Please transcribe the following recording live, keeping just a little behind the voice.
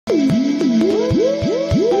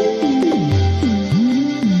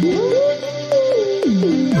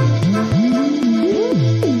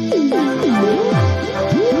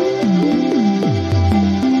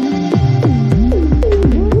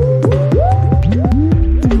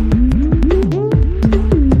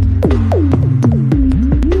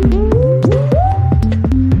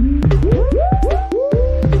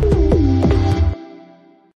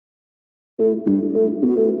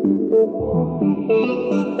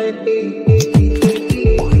Hello,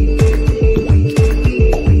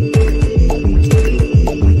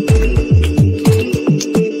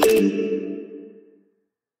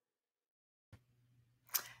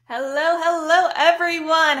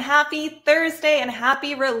 everyone. Happy Thursday and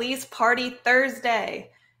happy Release Party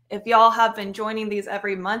Thursday. If y'all have been joining these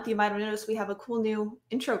every month, you might have noticed we have a cool new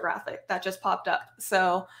intro graphic that just popped up.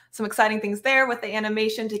 So some exciting things there with the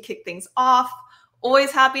animation to kick things off.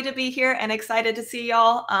 Always happy to be here and excited to see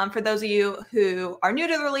y'all. For those of you who are new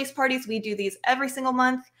to the release parties, we do these every single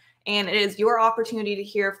month. And it is your opportunity to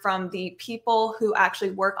hear from the people who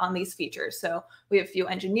actually work on these features. So we have a few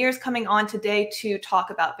engineers coming on today to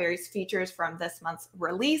talk about various features from this month's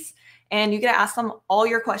release. And you get to ask them all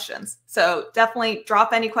your questions. So definitely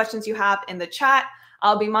drop any questions you have in the chat.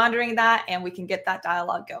 I'll be monitoring that and we can get that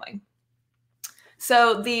dialogue going.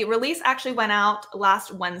 So the release actually went out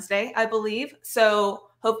last Wednesday, I believe. So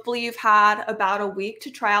hopefully you've had about a week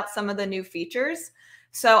to try out some of the new features.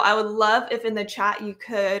 So I would love if in the chat you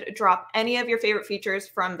could drop any of your favorite features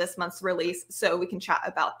from this month's release so we can chat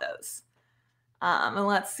about those. And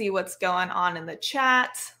let's see what's going on in the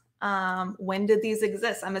chat. When did these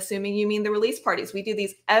exist? I'm assuming you mean the release parties. We do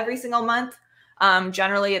these every single month.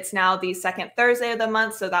 Generally, it's now the second Thursday of the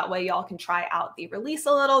month, so that way y'all can try out the release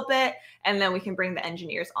a little bit, and then we can bring the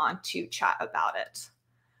engineers on to chat about it.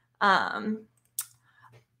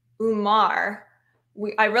 Umar.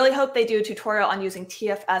 I really hope they do a tutorial on using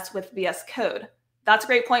TFS with VS Code. That's a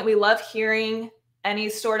great point. We love hearing any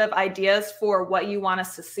sort of ideas for what you want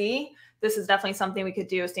us to see. This is definitely something we could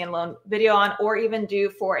do a standalone video on or even do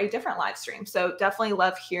for a different live stream. So definitely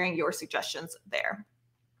love hearing your suggestions there.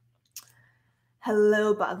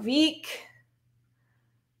 Hello, Bavik.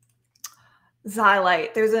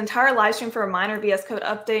 Xylite. There's an entire live stream for a minor VS Code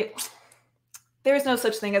update. There's no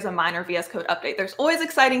such thing as a minor VS Code update. There's always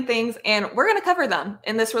exciting things, and we're going to cover them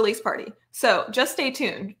in this release party. So just stay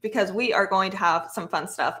tuned because we are going to have some fun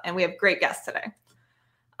stuff, and we have great guests today.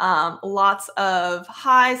 Lots of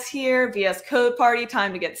highs here. VS Code party,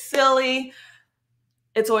 time to get silly.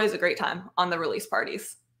 It's always a great time on the release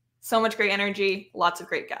parties. So much great energy, lots of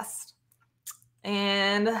great guests.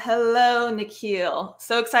 And hello, Nikhil.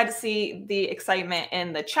 So excited to see the excitement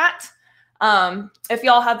in the chat. If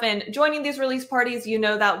y'all have been joining these release parties, you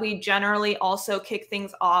know that we generally also kick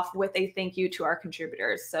things off with a thank you to our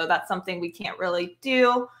contributors. So that's something we can't really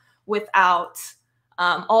do without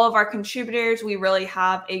all of our contributors. We really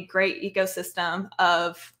have a great ecosystem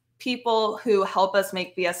of people who help us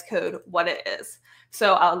make VS Code what it is.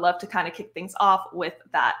 So I would love to kind of kick things off with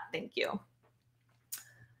that thank you.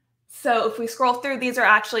 So if we scroll through, these are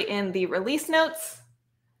actually in the release notes.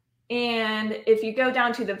 And if you go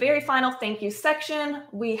down to the very final thank you section,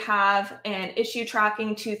 we have an issue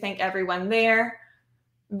tracking to thank everyone there,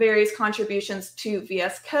 various contributions to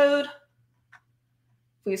VS Code.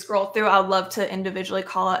 If we scroll through, I'd love to individually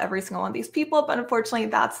call out every single one of these people, but unfortunately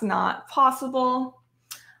that's not possible.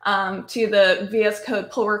 To the VS Code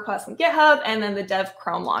pull request in GitHub, and then the Dev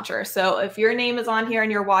Chrome launcher. So if your name is on here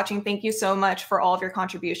and you're watching, thank you so much for all of your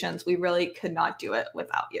contributions. We really could not do it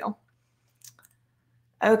without you.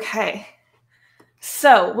 Okay,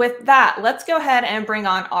 so with that, let's go ahead and bring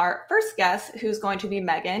on our first guest, who's going to be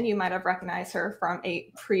Megan. You might have recognized her from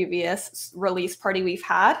a previous release party we've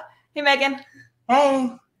had. Hey, Megan.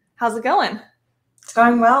 Hey. How's it going? It's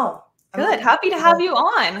going well. Good. Happy to have you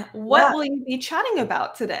on. What will you be chatting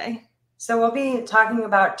about today? So we'll be talking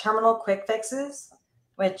about terminal quick fixes,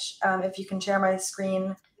 which if you can share my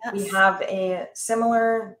screen, we have a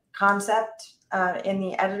similar concept in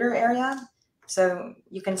the editor area. So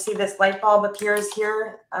you can see this light bulb appears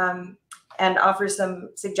here and offers some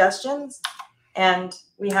suggestions. And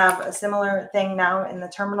we have a similar thing now in the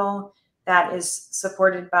terminal that is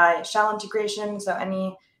supported by shell integration. So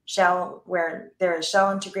any shell where there is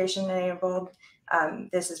shell integration enabled,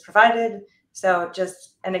 this is provided. So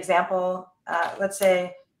just an example, let's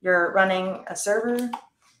say you're running a server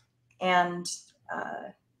and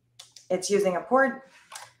it's using a port,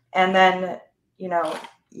 and then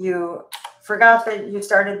you forgot that you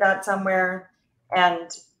started that somewhere, and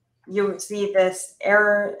you see this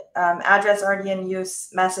error address already in use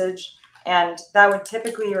message, and that would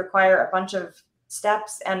typically require a bunch of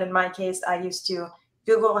steps. And in my case, I used to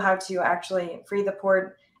Google how to actually free the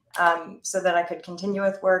port so that I could continue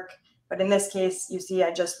with work. But in this case, you see,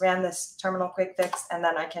 I just ran this terminal quick fix, and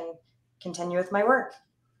then I can continue with my work,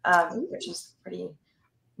 which is pretty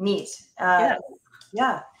neat.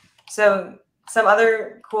 Yeah. So some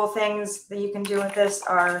other cool things that you can do with this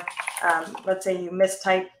are, let's say you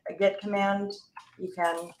mistype a git command, you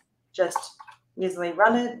can just easily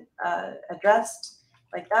run it addressed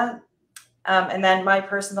like that. And then my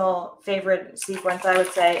personal favorite sequence, I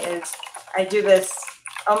would say, is I do this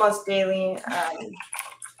almost daily.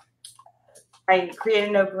 I create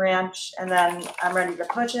a new branch and then I'm ready to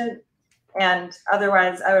push it. And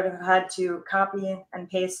otherwise, I would have had to copy and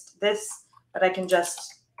paste this, but I can just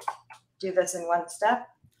do this in one step.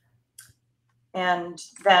 And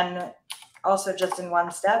then also just in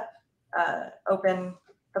one step, open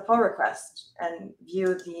the pull request and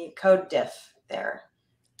view the code diff there.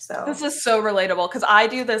 So this is so relatable because I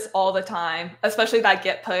do this all the time, especially that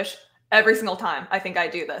git push. Every single time I think I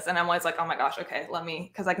do this, and I'm always like, oh my gosh, okay, let me,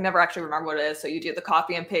 because I can never actually remember what it is. So you do the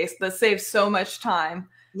copy and paste. This saves so much time.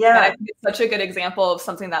 Yeah, and I think it's such a good example of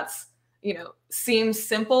something that's, you know, seems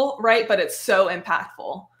simple, right? But it's so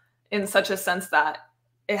impactful in such a sense that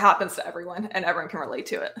it happens to everyone and everyone can relate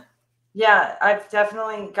to it. Yeah, I've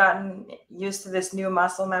definitely gotten used to this new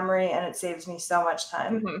muscle memory and it saves me so much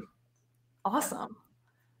time. Mm-hmm. Awesome.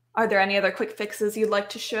 Are there any other quick fixes you'd like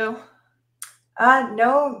to show?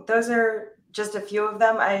 No, those are just a few of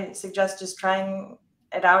them. I suggest just trying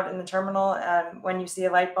it out in the terminal when you see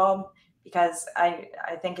a light bulb, because I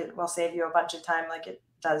think it will save you a bunch of time like it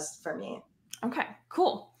does for me. Okay,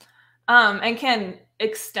 cool. And can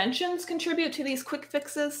extensions contribute to these quick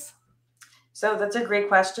fixes? So that's a great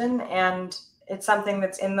question. And it's something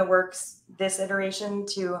that's in the works this iteration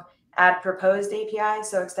to add proposed API.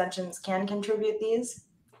 So extensions can contribute these,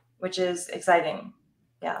 which is exciting.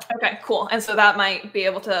 Yeah. Okay, cool. And so that might be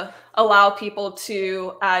able to allow people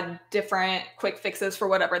to add different quick fixes for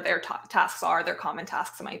whatever their tasks are, their common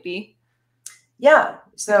tasks might be. Yeah.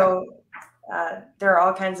 So there are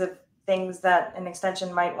all kinds of things that an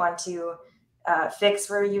extension might want to fix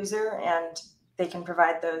for a user, and they can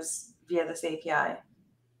provide those via this API.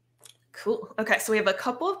 Cool. Okay, so we have a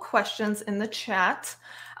couple of questions in the chat.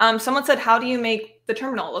 Someone said, how do you make the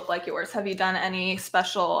terminal look like yours? Have you done any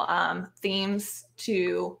special themes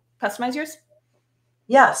to customize yours?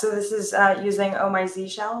 Yeah, so this is using Oh My Z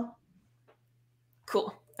Shell.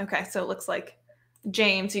 Cool. Okay, so it looks like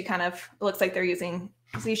James, you kind of, it looks like they're using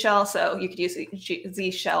Z Shell, so you could use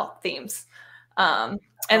Z Shell themes. And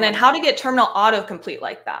then how to get terminal autocomplete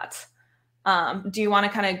like that? Do you want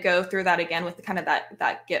to kind of go through that again with the kind of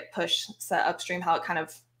that git push set upstream, how it kind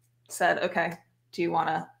of said, okay, do you want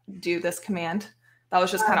to do this command? That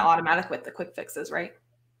was just kind of automatic with the quick fixes, right?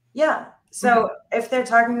 Yeah. So if they're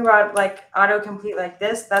talking about like autocomplete like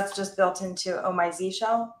this, that's just built into Oh My Z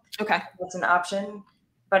Shell. Okay. That's an option.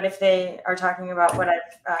 But if they are talking about what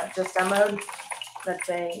I've just demoed, let's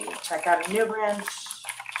say check out a new branch,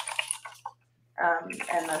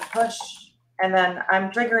 and then push. And then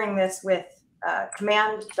I'm triggering this with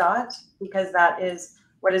command dot, because that is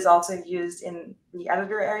what is also used in the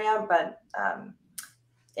editor area. But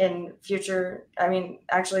in future, I mean,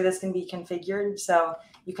 actually this can be configured. So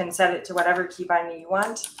you can set it to whatever key binding you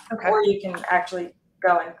want, or you can actually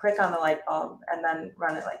go and click on the light bulb and then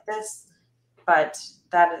run it like this. But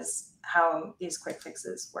that is how these quick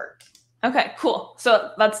fixes work. Okay, cool.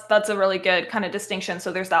 So that's a really good kind of distinction.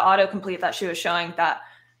 So there's that autocomplete that she was showing that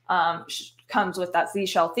comes with that Z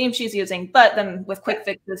Shell theme she's using, but then with quick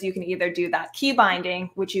fixes, you can either do that key binding,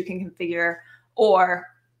 which you can configure, or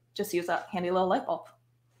just use that handy little light bulb.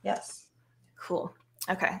 Yes. Cool.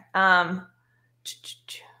 Okay.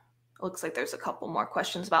 Looks like there's a couple more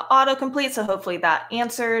questions about autocomplete, so hopefully that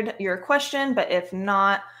answered your question, but if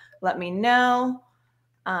not, let me know.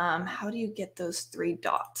 How do you get those 3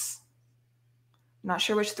 dots? I'm not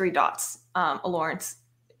sure which 3 dots, Lawrence,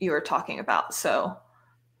 you were talking about. So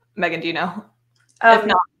Megan, do you know? If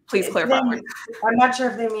not, please clarify. I'm not sure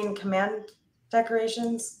if they mean command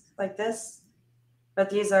decorations like this, but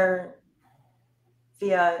these are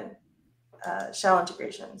via shell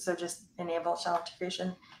integration. So just enable shell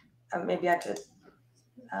integration. Maybe I could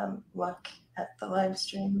look at the live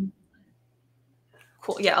stream.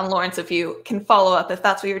 Cool. Yeah, and Lawrence, if you can follow up, if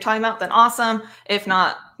that's what you're talking about, then awesome. If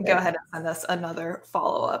not, go ahead and send us another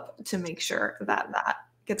follow-up to make sure that that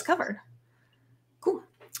gets covered. Cool.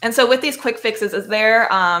 And so with these quick fixes, is there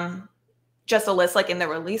just a list like in the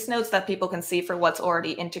release notes that people can see for what's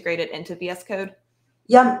already integrated into VS Code?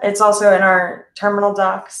 Yeah, it's also in our terminal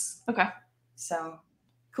docs. Okay. So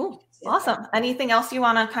cool. Awesome. Anything else you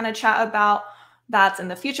want to kind of chat about that's in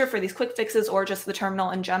the future for these quick fixes or just the terminal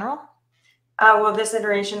in general? Well, this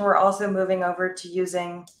iteration, we're also moving over to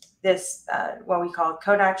using this, what we call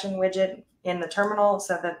code action widget in the terminal,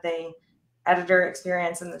 so that the editor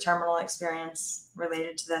experience and the terminal experience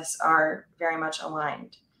related to this are very much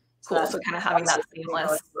aligned. Cool. So kind of having that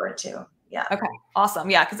seamless. Too. Yeah. Okay.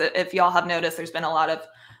 Awesome. Yeah. Because if y'all have noticed, there's been a lot of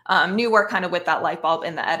new work kind of with that light bulb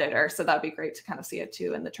in the editor. So that'd be great to kind of see it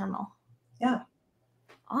too in the terminal. Yeah.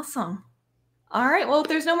 Awesome. All right. Well, if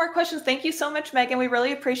there's no more questions, thank you so much, Megan. We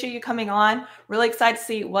really appreciate you coming on. Really excited to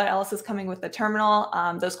see what else is coming with the terminal.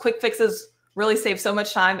 Those quick fixes really save so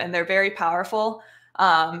much time and they're very powerful.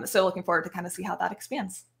 So looking forward to kind of see how that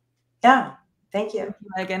expands. Yeah. Thank you.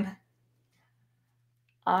 Thank you, Megan.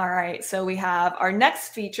 All right. So we have our next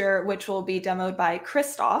feature, which will be demoed by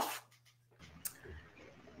Christof.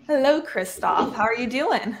 Hello, Christof. How are you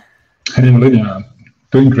doing? Hey, Olivia.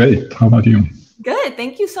 Doing great. How about you? Good.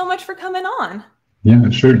 Thank you so much for coming on. Yeah,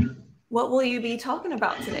 sure. What will you be talking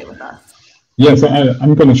about today with us? Yeah, so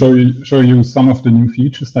I'm going to show you some of the new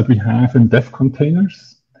features that we have in dev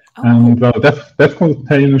containers. Oh, and dev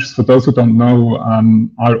containers, for those who don't know,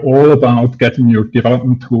 are all about getting your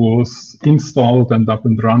development tools installed and up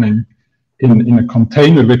and running in a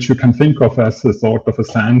container, which you can think of as a sort of a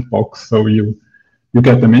sandbox. So you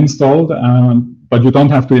get them installed, but you don't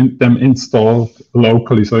have them installed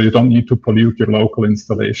locally, so you don't need to pollute your local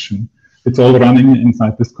installation. It's all running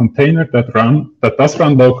inside this container that does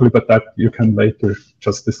run locally, but that you can later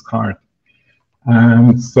just discard.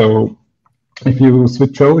 And so if you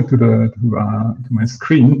switch over to my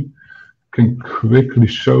screen, I can quickly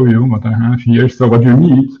show you what I have here. So what you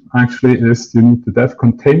need actually is you need the dev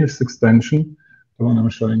containers extension, the one I'm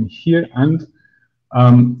showing here, and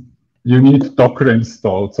you need Docker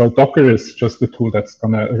installed. So Docker is just the tool that's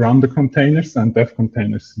going to run the containers, and dev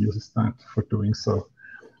containers uses that for doing so.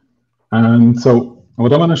 And so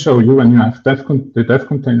what I want to show you, when you have the dev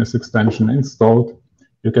containers extension installed,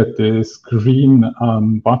 you get this green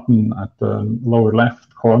button at the lower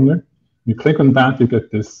left corner. You click on that, you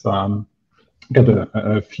get this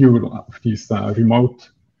a few of these remote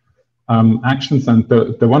actions, and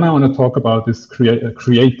the one I want to talk about is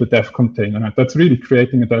create the dev container. That's really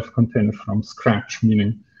creating a dev container from scratch,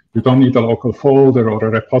 meaning you don't need a local folder or a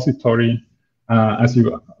repository as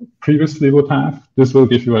you previously would have. This will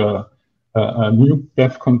give you a new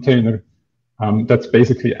dev container that's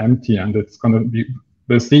basically empty, and it's going to be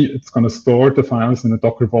it's going to store the files in a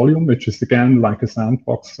Docker volume, which is again like a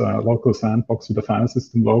sandbox, local sandbox with a file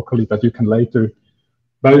system locally that you can later.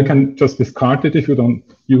 But you can just discard it if you don't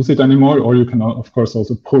use it anymore, or you can, of course,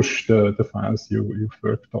 also push the files you've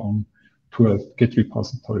worked on to a Git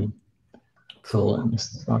repository. So let me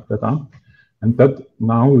start that up. And that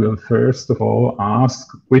now will first of all ask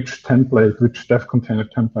which dev container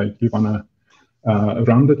template you want to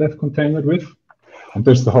run the dev container with. And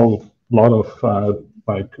there's a whole lot of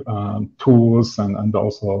tools and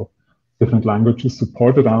also different languages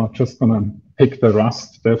supported. I'm just going to pick the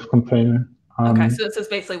Rust dev container. Okay, so this is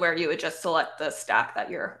basically where you would just select the stack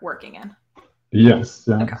that you're working in. Yes,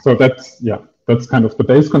 yeah. Okay. So that's kind of the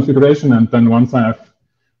base configuration. And then once I have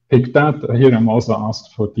picked that, here I'm also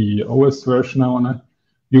asked for the OS version I want to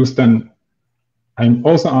use. Then I'm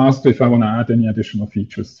also asked if I want to add any additional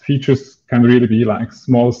features. Features can really be like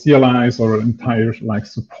small CLIs or entire like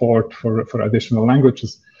support for additional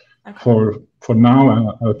languages. Okay. For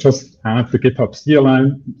now, I'll just add the GitHub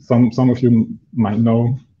CLI. Some of you might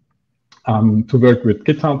know to work with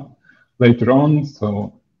GitHub later on.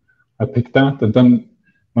 So I pick that, and then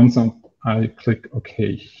once I click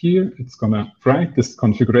OK here, it's going to write this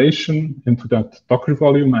configuration into that Docker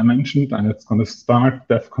volume I mentioned, and it's going to start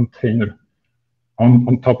dev container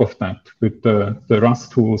on top of that with the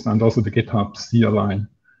Rust tools and also the GitHub CLI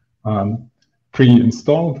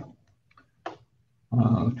pre-installed.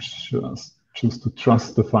 Just choose to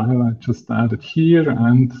trust the file I just added here,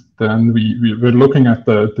 and then we're looking at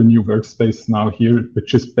the new workspace now here,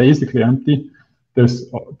 which is basically empty. The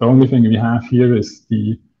only thing we have here is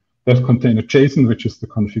the dev container JSON, which is the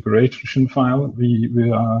configuration file we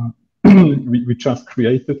just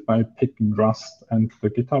created by picking Rust and the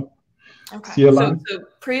GitHub. Okay. CLI. So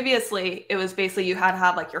previously it was basically you had to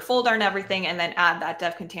have like your folder and everything and then add that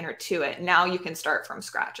dev container to it. Now you can start from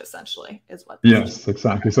scratch, essentially, is what. Yes,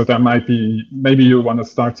 exactly. So that might be, maybe you want to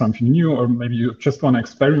start something new, or maybe you just want to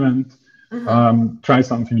experiment, try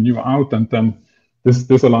something new out, and then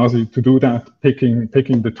this allows you to do that,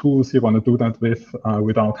 picking the tools you want to do that with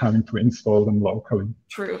without having to install them locally.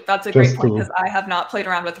 True. That's a great point, because I have not played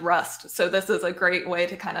around with Rust. So this is a great way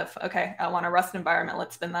to kind of, okay, I want a Rust environment.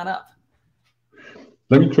 Let's spin that up.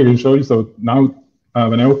 Let me quickly show you. So now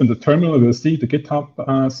when I open the terminal, you'll see the GitHub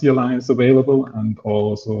CLI is available, and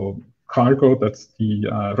also Cargo, that's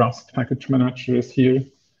the Rust package manager, is here.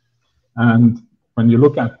 And when you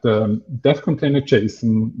look at the dev container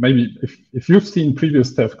JSON, maybe if you've seen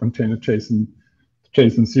previous dev container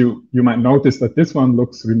JSONs, you might notice that this one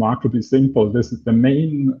looks remarkably simple. This is the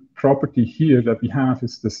main property here that we have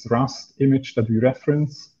is this Rust image that we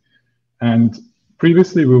reference. And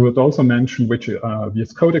previously, we would also mention which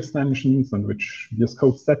VS Code extensions and which VS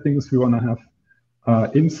Code settings we want to have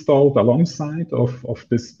installed alongside of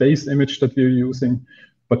this base image that we're using.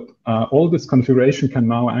 But all this configuration can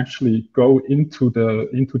now actually go into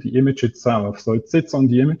the image itself. So it sits on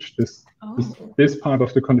the image, this part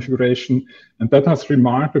of the configuration, and that has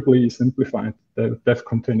remarkably simplified the dev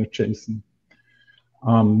container JSON.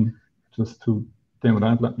 Just to demo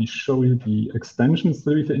that, let me show you the extensions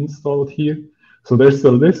that we've installed here. So there's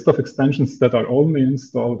a list of extensions that are only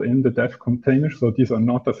installed in the dev container. So these are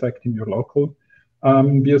not affecting your local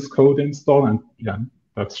VS Code install. And yeah,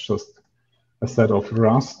 that's just a set of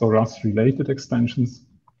Rust or Rust-related extensions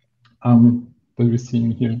that we're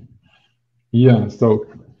seeing here. Yeah, so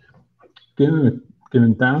given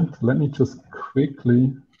that, let me just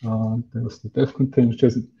quickly, there's the dev container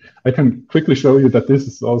JSON. I can quickly show you that this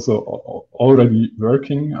is also already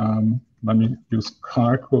working. Let me use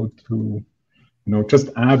Cargo to, just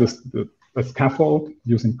add a scaffold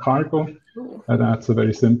using Cargo. That adds a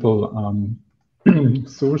very simple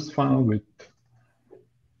source file with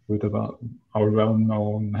about our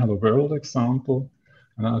well-known Hello World example,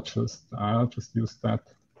 and I'll just use that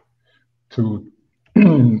to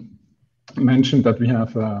mention that we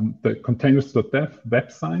have the containers.dev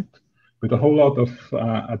website with a whole lot of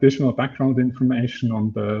additional background information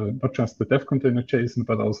on not just the dev container JSON,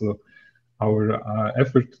 but also our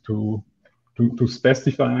effort to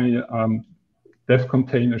specify dev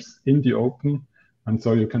containers in the open, and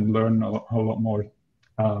so you can learn a whole lot more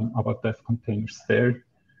about dev containers there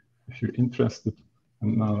if you're interested.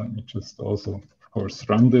 And now let me just also, of course,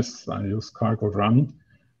 run this. I use cargo run.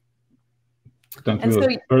 That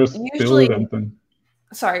will first build and then.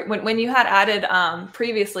 Sorry, when you had added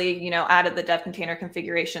previously, added the dev container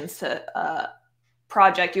configurations to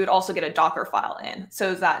project, you would also get a Docker file in. So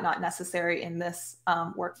is that not necessary in this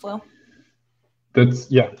workflow?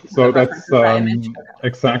 So that's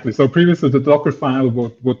exactly. So previously the Docker file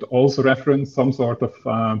would also reference some sort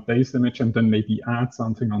of base image and then maybe add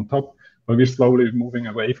something on top. But we're slowly moving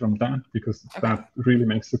away from that because that really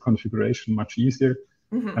makes the configuration much easier.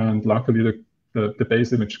 Mm-hmm. And luckily the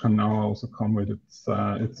base image can now also come with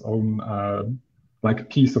its own like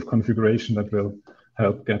piece of configuration that will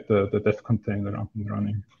help get the dev container up and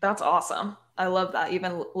running. That's awesome. I love that.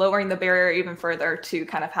 Even lowering the barrier even further to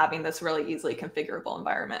kind of having this really easily configurable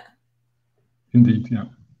environment. Indeed, yeah.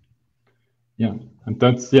 Yeah, and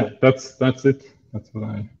that's it. That's what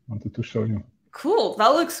I wanted to show you. Cool. That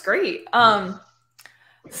looks great.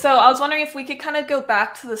 So I was wondering if we could kind of go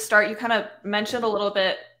back to the start. You kind of mentioned a little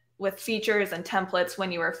bit with features and templates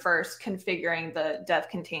when you were first configuring the dev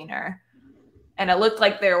container. And it looked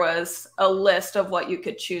like there was a list of what you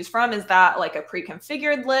could choose from. Is that like a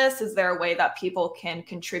pre-configured list? Is there a way that people can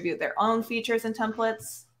contribute their own features and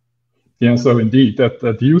templates? Yeah, so indeed,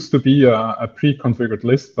 that used to be a pre-configured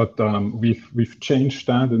list, but we've changed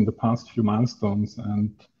that in the past few milestones.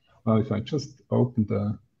 And if I just open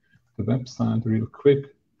the website real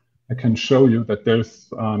quick, I can show you that there's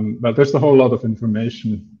a whole lot of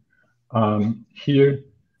information here.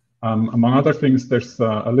 Among other things, there's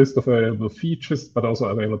a list of available features, but also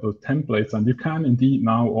available templates, and you can indeed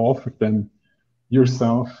now offer them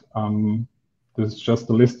yourself. There's just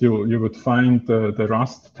a list. You would find the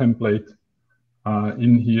Rust template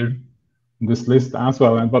in here, in this list as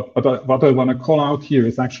well. And but what I want to call out here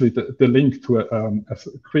is actually the link to a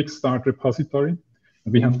quick start repository.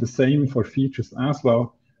 And we have the same for features as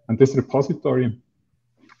well. And this repository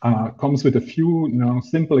comes with a few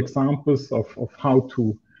simple examples of how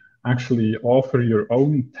to actually offer your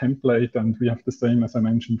own template, and we have the same, as I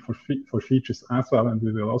mentioned, for features as well. And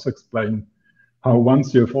we will also explain how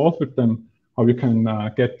once you have offered them, how you can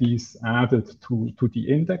get these added to the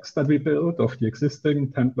index that we build of the existing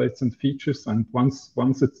templates and features. And once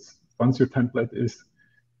your template is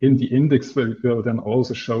in the index, we'll then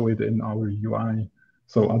also show it in our UI,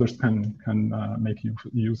 so others can make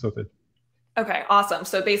use of it. Okay, awesome.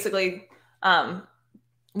 So basically,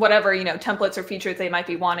 whatever templates or features they might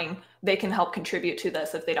be wanting, they can help contribute to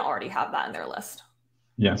this if they don't already have that in their list.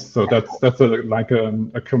 Yes, so that's like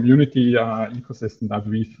a community ecosystem that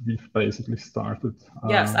we've basically started.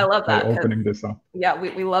 Yes, I love that. Opening this up. Yeah,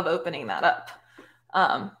 we love opening that up.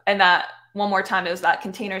 And that, one more time, is that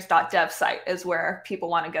containers.dev site is where people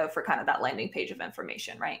want to go for kind of that landing page of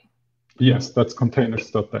information, right? Yes, that's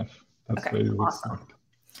containers.dev. That's okay, where you would awesome. start.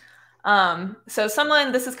 So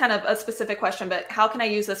this is kind of a specific question, but how can I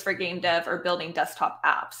use this for game dev or building desktop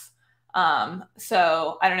apps?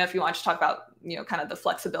 So I don't know if you want to talk about, kind of the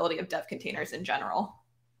flexibility of dev containers in general.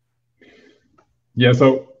 Yeah,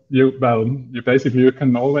 so you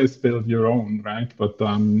can always build your own, right? But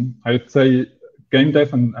I'd say game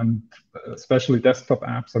dev and especially desktop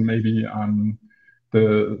apps are maybe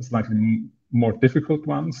the slightly more difficult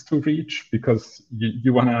ones to reach, because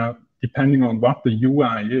you want to, depending on what the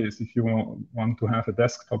UI is, if you want to have a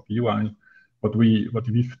desktop UI, what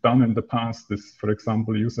we've done in the past is, for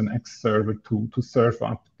example, use an X server to serve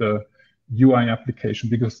up the UI application,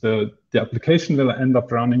 because the application will end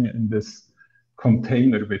up running in this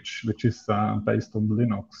container, which is based on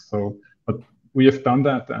Linux. So, but we have done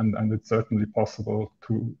that, and it's certainly possible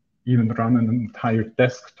to even run an entire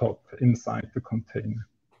desktop inside the container.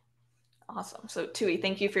 Awesome. So Tui,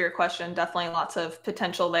 thank you for your question. Definitely lots of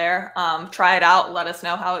potential there. Try it out. Let us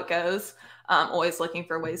know how it goes. Always looking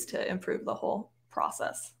for ways to improve the whole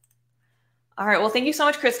process. All right. Well, thank you so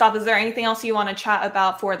much, Christof. Is there anything else you want to chat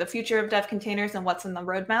about for the future of dev containers and what's in the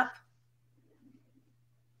roadmap?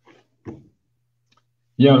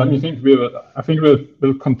 Yeah, let me think. I think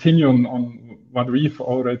we'll continue on what we've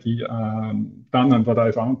already done and what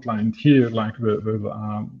I've outlined here. Like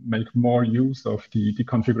we'll make more use of the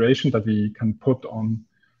configuration that we can put on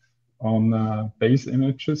base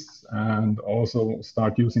images, and also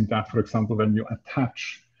start using that, for example, when you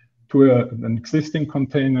attach to an existing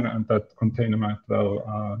container, and that container might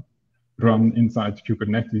well run inside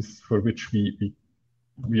Kubernetes, for which we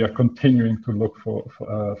are continuing to look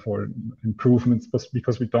for improvements,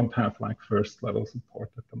 because we don't have like first level support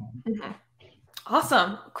at the moment. Mm-hmm.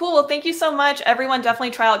 Awesome. Cool. Well, thank you so much. Everyone, definitely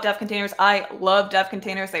try out dev containers. I love dev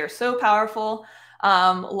containers. They are so powerful.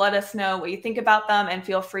 Let us know what you think about them, and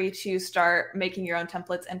feel free to start making your own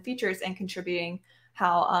templates and features and contributing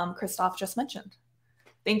how Christof just mentioned.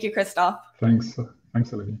 Thank you, Christof. Thanks,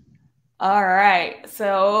 Olivia. All right.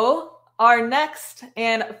 So our next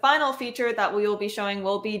and final feature that we will be showing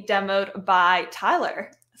will be demoed by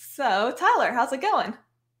Tyler. So Tyler, how's it going?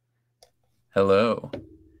 Hello.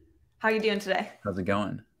 How are you doing today? How's it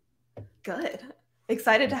going? Good.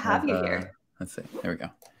 Excited to have you here. Let's see. There we go.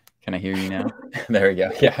 Can I hear you now? There we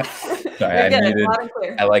go. Yeah.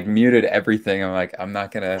 Sorry, I like muted everything. I'm like, I'm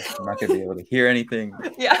not gonna be able to hear anything.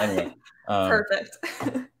 Yeah. Anyway. Perfect.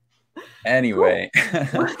 Anyway.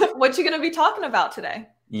 Cool. What you gonna be talking about today?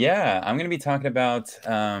 Yeah, I'm gonna be talking about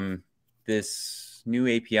this new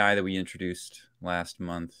API that we introduced last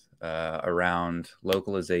month around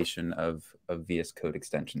localization of VS Code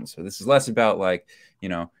extensions. So this is less about like,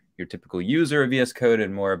 your typical user of VS Code,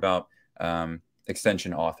 and more about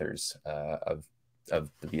extension authors of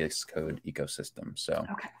the VS Code ecosystem. So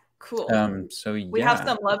okay, cool. So yeah, we have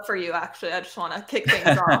some love for you. Actually, I just want to kick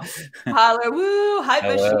things off. Tyler, woo, hype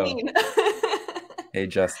machine. Hey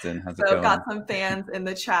Justin, how's it going? So got some fans in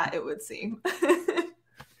the chat, it would seem.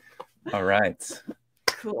 All right.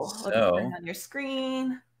 Cool. So, turn on your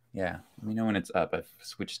screen. Yeah, let me know when it's up. I've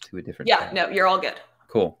switched to a different. Yeah, tab. No, you're all good.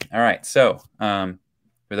 Cool. All right. So for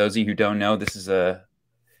those of you who don't know, this is an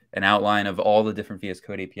outline of all the different VS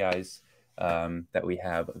Code APIs that we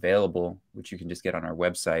have available, which you can just get on our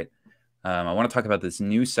website. I want to talk about this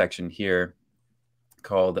new section here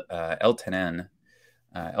called L10N.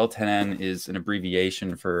 L10N is an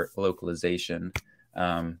abbreviation for localization.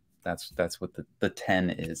 That's what the 10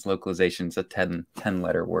 is. Localization is a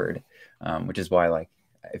 10-letter word, which is why, like,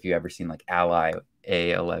 if you ever seen like ally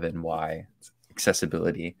A11Y,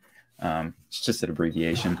 accessibility, it's just an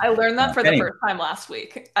abbreviation. I learned that for the first time last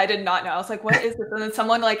week. I did not know. I was like, what is this? And then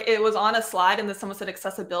someone, like, it was on a slide, and then someone said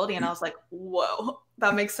accessibility, and I was like, whoa,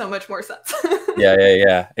 that makes so much more sense.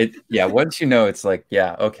 Yeah. Once you know, it's like,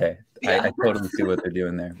 yeah, okay. Yeah. I totally see what they're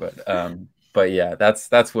doing there. But yeah,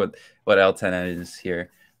 that's what L10N is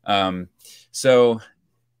here.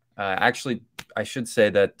 Actually, I should say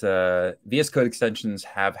that VS Code extensions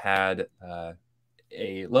have had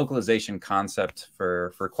a localization concept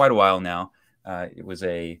for quite a while now. It was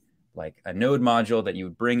a node module that you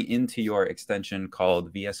would bring into your extension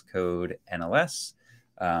called VS Code NLS,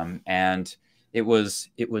 and it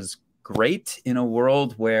was great in a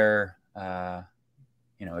world where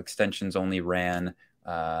extensions only ran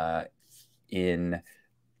in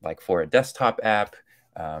for a desktop app.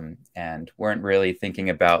 And weren't really thinking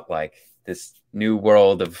about like this new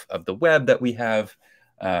world of the web that we have.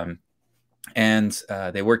 And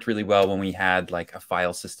they worked really well when we had like a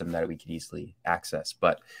file system that we could easily access.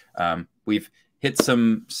 But we've hit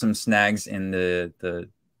some snags in the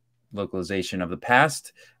localization of the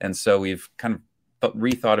past. And so we've kind of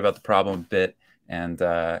rethought about the problem a bit, and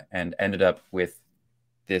ended up with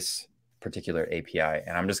this particular API.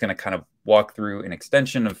 And I'm just going to kind of walk through an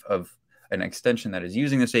extension of an extension that is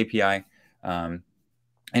using this API,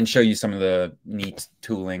 and show you some of the neat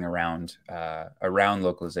tooling around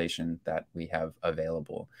localization that we have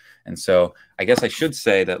available. And so I guess I should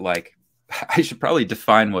say that, like, I should probably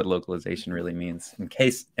define what localization really means in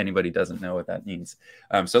case anybody doesn't know what that means.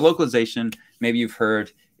 So localization, maybe you've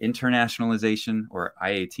heard, internationalization, or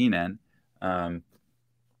IATN,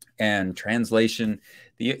 and translation.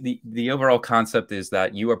 The overall concept is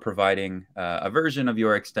that you are providing a version of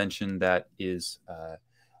your extension that is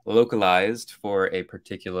localized for a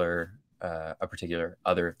particular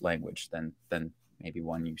other language than maybe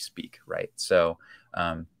one you speak, right? So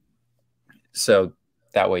so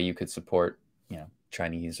that way you could support, you know,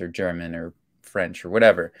 Chinese or German or French or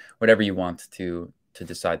whatever you want to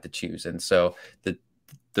decide to choose. And so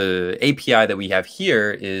the API that we have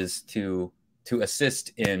here is to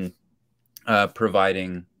assist in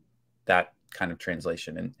providing that kind of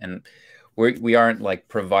translation. And we aren't like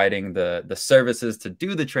providing the services to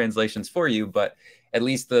do the translations for you, but at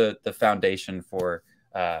least the foundation for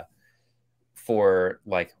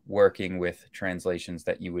like working with translations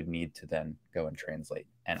that you would need to then go and translate.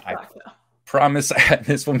 And I promise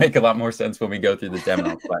this will make a lot more sense when we go through the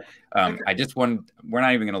demo. But we're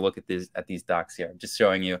not even going to look at these docs here. I'm just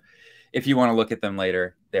showing you. If you want to look at them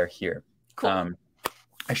later, they're here. Cool.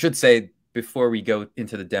 I should say before we go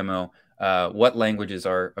into the demo, what languages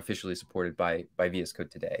are officially supported by VS Code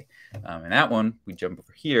today. And that one, we jump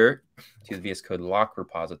over here to the VS Code lock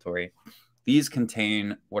repository. These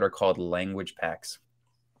contain what are called language packs.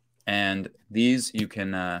 And these you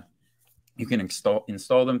can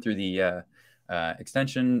install them through the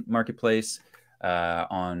extension marketplace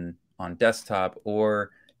on desktop, or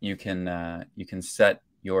you can set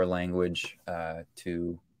your language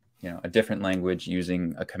to a different language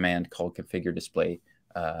using a command called configure display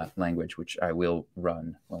language, which I will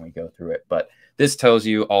run when we go through it. But this tells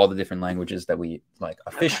you all the different languages that we like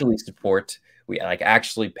officially support. We like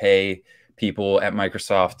actually pay people at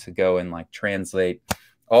Microsoft to go and like translate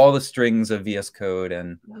all the strings of VS Code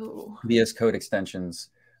and VS Code extensions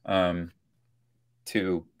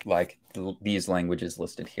to like these languages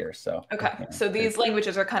listed here. So so these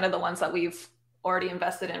languages are kind of the ones that we've already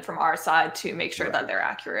invested in from our side to make sure that they're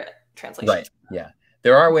accurate translations. Right. Yeah.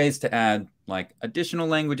 There are ways to add like additional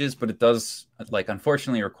languages, but it does like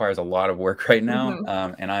unfortunately requires a lot of work right now.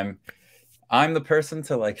 And I'm the person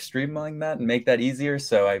to like streamline that and make that easier.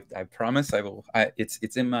 So I promise I will.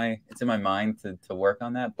 It's in my mind to work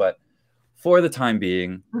on that. But for the time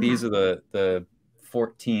being, these are the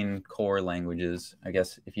 14 core languages. I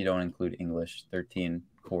guess if you don't include English, 13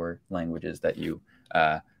 core languages that you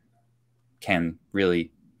can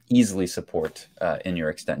really easily support in your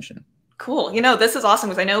extension. Cool. You know, this is awesome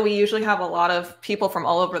because I know we usually have a lot of people from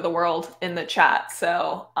all over the world in the chat.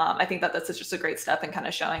 So I think that this is just a great step in kind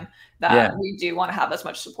of showing that we do want to have as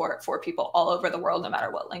much support for people all over the world, no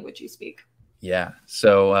matter what language you speak. Yeah.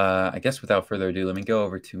 So I guess without further ado, let me go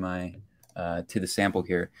over to my to the sample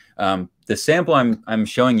here. The sample I'm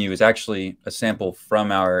showing you is actually a sample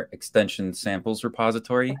from our extension samples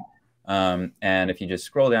repository. And if you just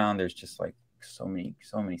scroll down, there's just like so many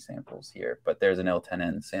samples here, but there's an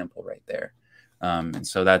L10N sample right there. And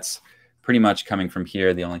so that's pretty much coming from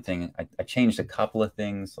here. The only thing I changed a couple of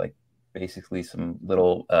things, like basically some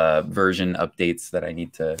little version updates that I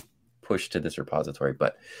need to push to this repository,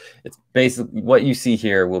 but it's basically what you see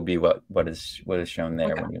here will be what is shown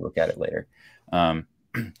there when you look at it later.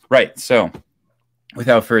 Right. So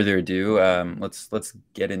without further ado, let's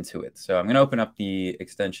get into it. So I'm going to open up the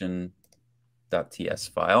extension .ts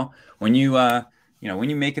file. When you when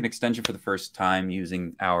you make an extension for the first time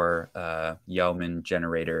using our Yeoman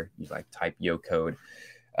generator, you like type yo code,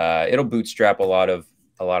 it'll bootstrap a lot of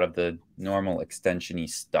the normal extension-y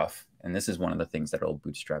stuff. And this is one of the things that it'll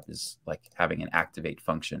bootstrap is like having an activate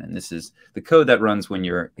function. And this is the code that runs when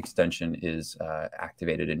your extension is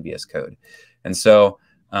activated in VS Code. And so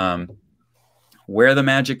where the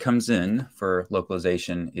magic comes in for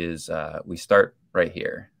localization is we start right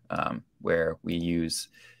here. Where we use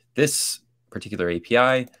this particular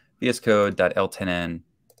API,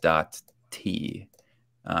 vscode.l10n.t.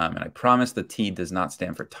 And I promise the T does not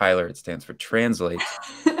stand for Tyler. It stands for translate.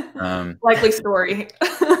 Likely story.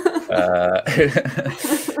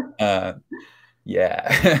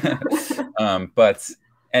 Yeah. But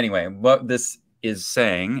anyway, what this is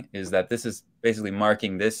saying is that this is basically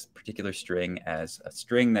marking this particular string as a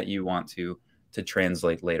string that you want to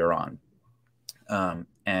translate later on.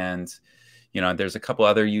 And there's a couple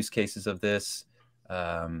other use cases of this.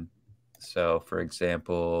 So for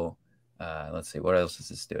example, let's see, what else is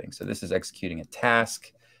this doing? So this is executing a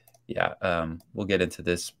task. Yeah, we'll get into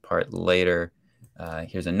this part later.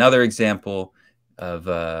 Here's another example of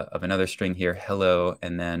another string here, hello,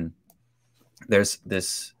 and then there's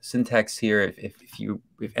this syntax here.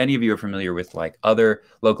 If any of you are familiar with like other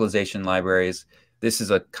localization libraries, this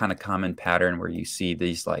is a kind of common pattern where you see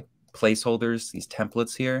these like placeholders, these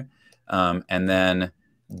templates here, and then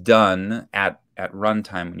done at at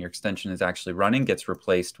runtime, when your extension is actually running, gets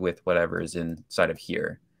replaced with whatever is inside of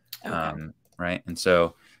here. Okay. Right. And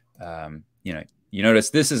so, you notice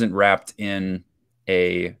this isn't wrapped in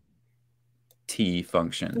a T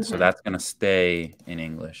function. So that's going to stay in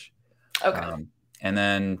English. Okay. And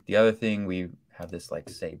then the other thing, we have this like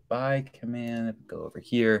say bye command. Go over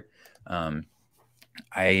here.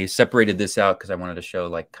 I separated this out because I wanted to show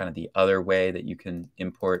like kind of the other way that you can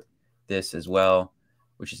import this as well,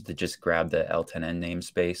 which is to just grab the L10N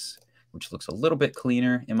namespace, which looks a little bit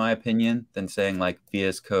cleaner, in my opinion, than saying like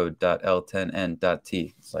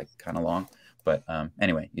vscode.l10n.t. It's like kind of long. But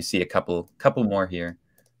anyway, you see a couple more here,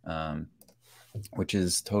 which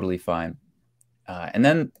is totally fine. And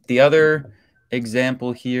then the other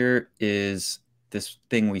example here is this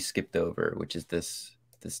thing we skipped over, which is this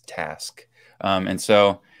task. And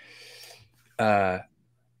so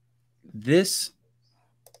this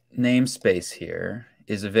namespace here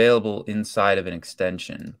is available inside of an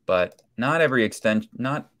extension, but not every extension,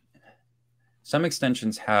 some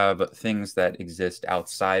extensions have things that exist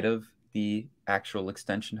outside of the actual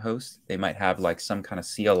extension host. They might have like some kind of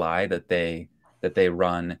CLI that they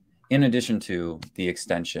run in addition to the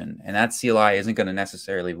extension. And that CLI isn't going to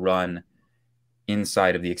necessarily run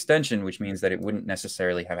inside of the extension, which means that it wouldn't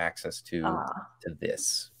necessarily have access to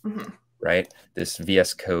this, right? This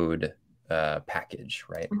VS Code package,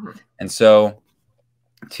 right? And so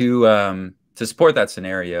to support that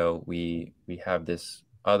scenario, we have this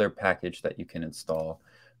other package that you can install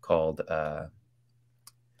called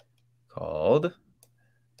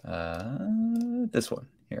this one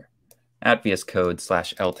here, at VS Code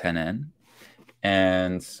 /L10N.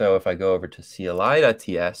 And so if I go over to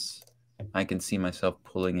CLI.ts, I can see myself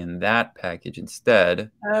pulling in that package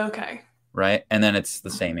instead. Okay. Right. And then it's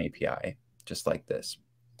the same API, just like this.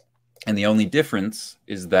 And the only difference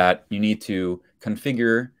is that you need to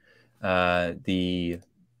configure the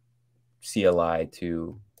CLI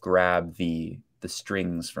to grab the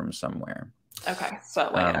strings from somewhere. Okay.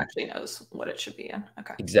 So like it actually knows what it should be in.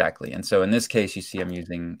 Okay. Exactly. And so in this case, you see I'm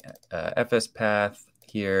using FS path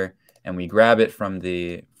here, and we grab it from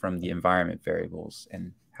the environment variables.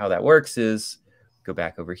 And how that works is go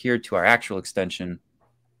back over here to our actual extension.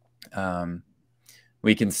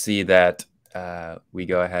 We can see that we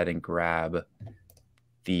go ahead and grab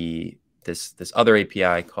this other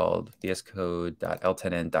API called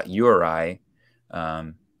vscode.l10n.uri,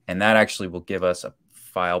 and that actually will give us a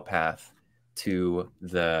file path to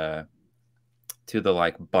the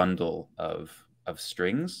like bundle of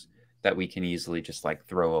strings that we can easily just like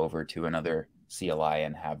throw over to another CLI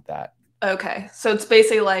and have that. Okay, so it's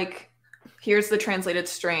basically like, here's the translated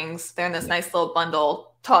strings. They're in this nice little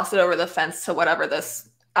bundle. Toss it over the fence to whatever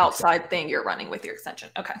this outside thing you're running with your extension.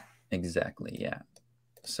 Okay. Exactly. Yeah.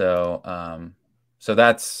 So so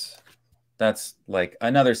that's like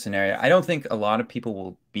another scenario. I don't think a lot of people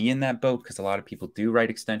will be in that boat because a lot of people do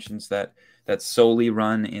write extensions that solely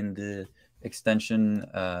run in the extension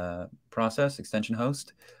process, extension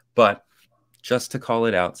host. But just to call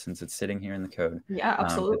it out, since it's sitting here in the code, yeah,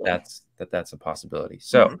 absolutely, that's a possibility.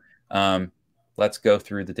 So let's go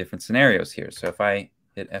through the different scenarios here. So if I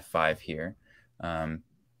hit F5 here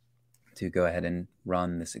to go ahead and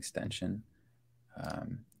run this extension.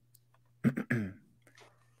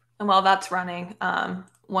 And while that's running,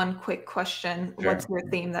 one quick question: Sure. What's your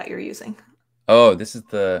theme that you're using? Oh, this is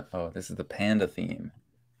the panda theme.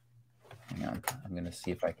 Hang on, I'm gonna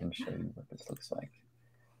see if I can show you what this looks like.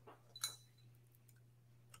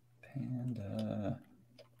 Panda.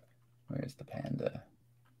 Where's the panda?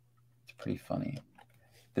 It's pretty funny.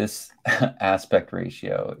 This aspect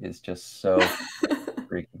ratio is just so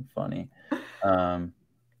freaking funny.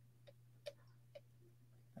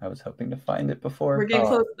 I was hoping to find it before. We're getting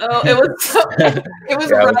close. Oh, it was it was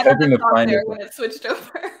yeah, right I was hoping at the to top find there it. when it switched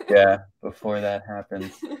over. Yeah, before that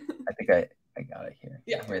happens. I think I got it here.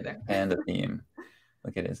 Yeah, right there. Panda theme.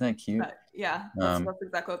 Look at it. Isn't that cute? Yeah, that's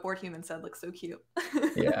exactly what Board Human said. Looks so cute.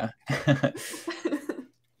 Yeah.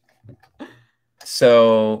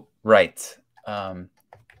 So, right.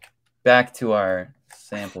 Back to our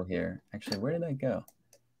sample here. Actually, where did I go?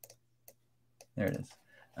 There it is.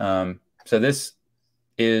 So this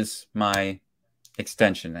is my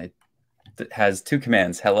extension. It has two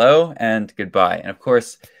commands, hello and goodbye. And of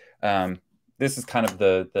course, this is kind of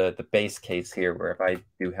the base case here, where if I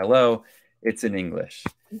do hello, it's in English.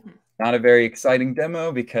 Not a very exciting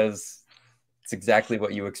demo because it's exactly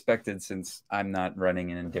what you expected, since I'm not running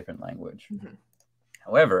in a different language.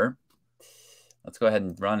 However, let's go ahead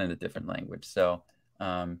and run in a different language. So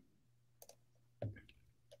I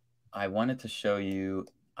wanted to show you,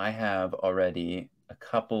 I have already a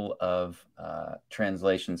couple of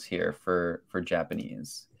translations here for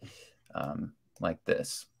Japanese, like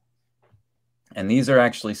this. And these are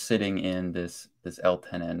actually sitting in this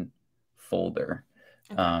L10N folder.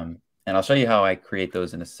 Okay. And I'll show you how I create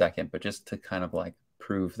those in a second, but just to kind of like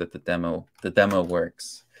prove that the demo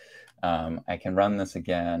works, I can run this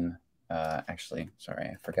again. Actually, sorry,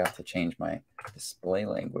 I forgot to change my display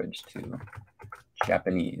language to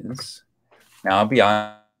Japanese. Now, I'll be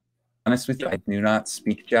honest with you, I do not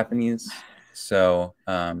speak Japanese, so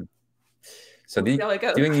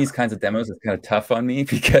doing these kinds of demos is kind of tough on me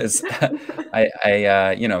because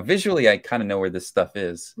I you know, visually I kind of know where this stuff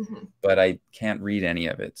is, but I can't read any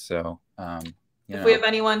of it. So if we have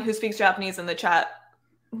anyone who speaks Japanese in the chat,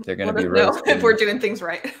 they're going to be roasting if we're doing things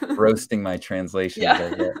right. Roasting my translations.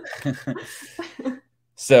 Yeah.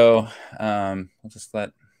 So we'll just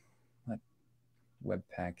let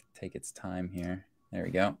Webpack take its time here. There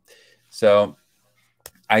we go. So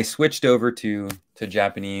I switched over to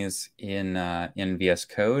Japanese in VS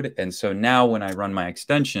Code, and so now when I run my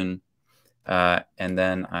extension and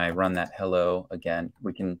then I run that hello again,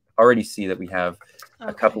 we can already see that we have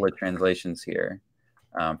a couple of translations here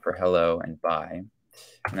for hello and bye.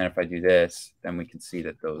 And then if I do this, then we can see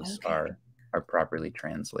that those are properly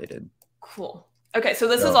translated. Cool. Okay, so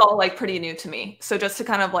this is all like pretty new to me. So just to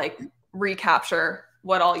kind of like recapture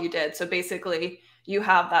what all you did. So basically you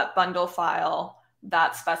have that bundle file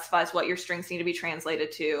that specifies what your strings need to be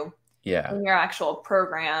translated to. Yeah. In your actual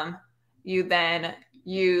program, you then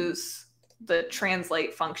use the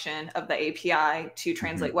translate function of the API to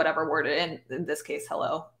translate whatever word in this case,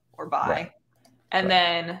 hello or bye. Right. And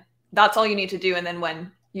then that's all you need to do. And then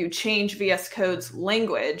when you change VS Code's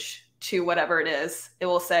language to whatever it is, it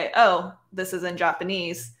will say, oh, this is in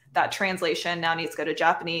Japanese. That translation now needs to go to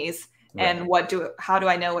Japanese. Right. And how do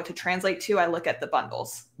I know what to translate to? I look at the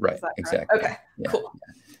bundles. Right. Exactly. Okay. Yeah. Cool.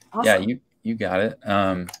 Awesome. Yeah, you got it.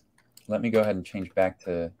 Let me go ahead and change back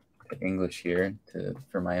to English here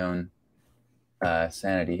for my own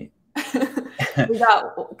sanity. We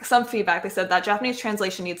got some feedback. They said that Japanese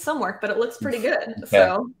translation needs some work, but it looks pretty good. Okay.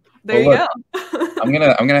 So there you go. I'm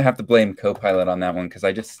gonna have to blame Copilot on that one because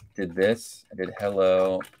I just did this. I did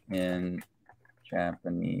hello in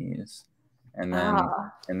Japanese, and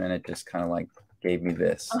then it just kind of like gave me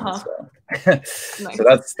this. So, nice.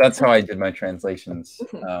 So that's how I did my translations.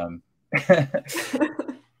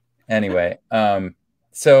 Anyway,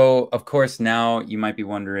 so of course now you might be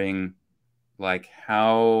wondering, like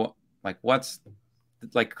what's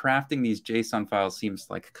like crafting these JSON files seems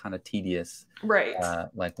like kind of tedious, right?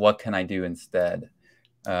 Like what can I do instead,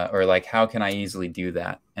 or like how can I easily do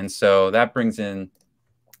that? And so that brings in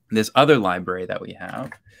this other library that we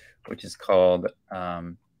have, which is called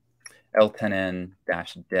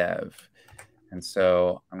L10N-dev. And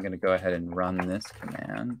so I'm going to go ahead and run this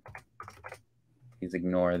command. Please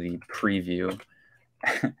ignore the preview.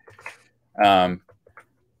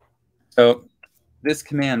 So this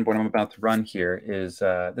command, what I'm about to run here, is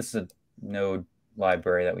this is a node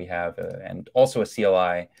library that we have, and also a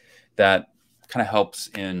CLI that kind of helps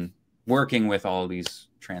in working with all these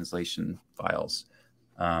translation files.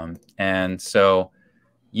 And so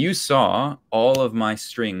you saw all of my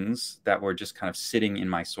strings that were just kind of sitting in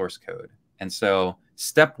my source code. And so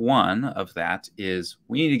step one of that is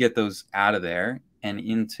we need to get those out of there and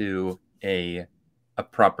into a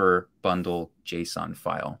proper bundle JSON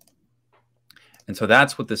file. And so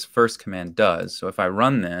that's what this first command does. So if I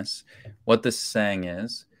run this, what this is saying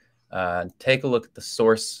is take a look at the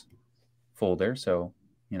source folder. So,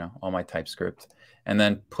 you know, all my TypeScript, and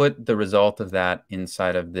then put the result of that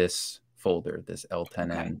inside of this folder, this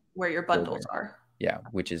L10N. Where your bundles are. Yeah,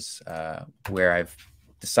 which is where I've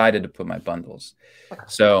decided to put my bundles. Okay.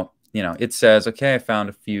 So, you know, it says, okay, I found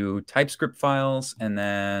a few TypeScript files, and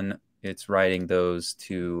then it's writing those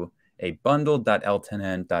to a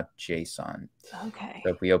bundle.l10n.json. Okay.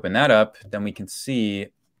 So if we open that up, then we can see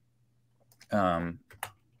that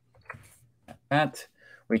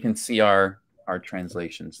we can see our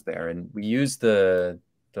translations there, and we use the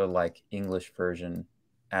like English version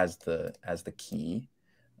as the key,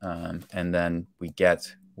 and then we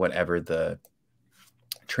get whatever the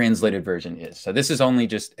translated version is. So this is only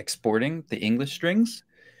just exporting the English strings,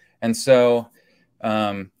 and so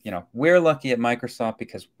you know, we're lucky at Microsoft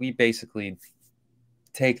because we basically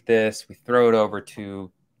take this, we throw it over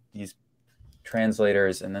to these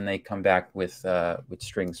translators, and then they come back with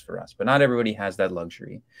strings for us. But not everybody has that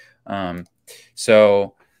luxury.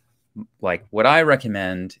 So like what I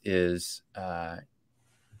recommend is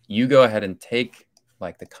you go ahead and take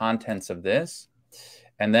like the contents of this,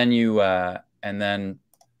 and then you and then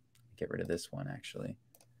get rid of this one actually.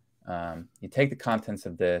 you take the contents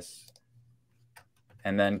of this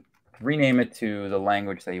and then rename it to the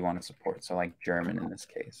language that you want to support. So like German in this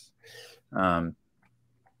case. And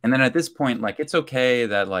then at this point, like, it's okay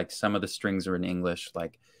that like some of the strings are in English.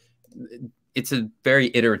 Like, it's a very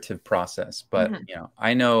iterative process, but you know,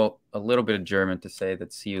 I know a little bit of German to say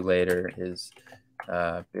that "see you later" is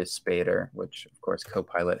bis später, which of course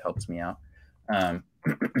Copilot helps me out.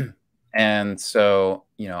 And so,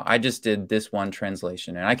 you know, I just did this one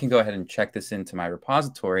translation, and I can go ahead and check this into my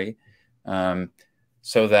repository,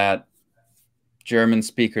 so that German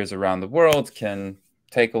speakers around the world can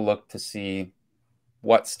take a look to see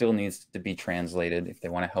what still needs to be translated if they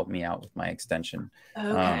want to help me out with my extension.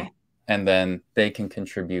 Okay. And then they can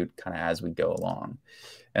contribute kind of as we go along.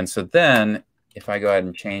 And so then if I go ahead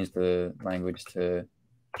and change the language to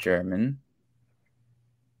German,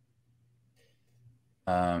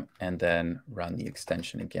 and then run the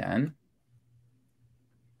extension again,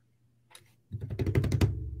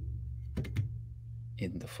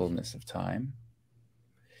 in the fullness of time.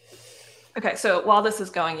 Okay, so while this is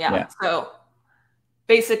going, yeah. So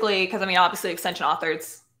basically, because I mean, obviously extension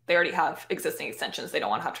authors, they already have existing extensions. They don't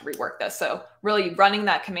want to have to rework this. So really running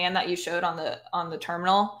that command that you showed on the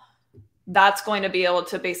terminal, that's going to be able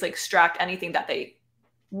to basically extract anything that they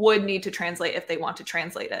would need to translate if they want to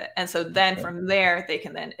translate it. And so then from there, they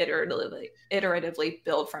can then iteratively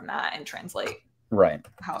build from that and translate. Right.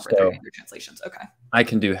 However, they're doing their translations. Okay. I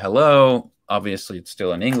can do hello. Obviously, it's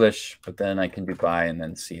still in English, but then I can do bye and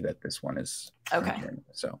then see that this one is okay.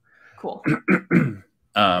 So cool.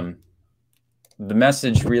 The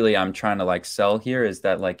message really I'm trying to like sell here is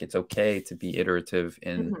that like it's okay to be iterative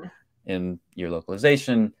in your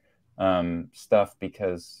localization stuff,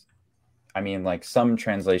 because I mean, like, some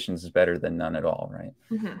translations is better than none at all, right?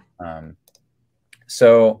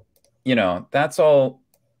 So, you know, that's all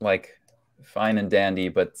like fine and dandy,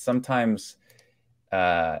 but sometimes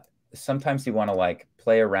sometimes you want to like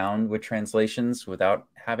play around with translations without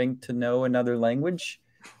having to know another language.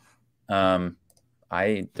 I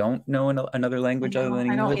don't know another language other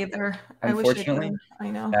than English. I don't either. Unfortunately. I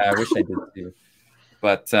know. I wish I did too.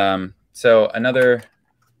 But so another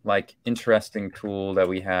like interesting tool that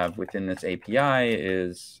we have within this API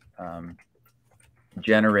is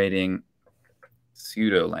generating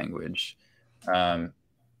pseudo language.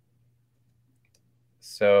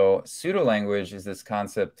 So pseudo language is this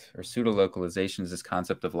concept, or pseudo localization is this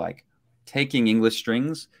concept of like taking English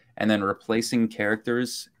strings and then replacing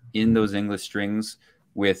characters in those English strings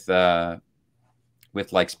with like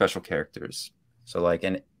special characters. So like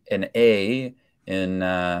an A in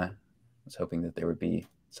I was hoping that there would be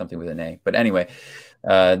something with an A, but anyway,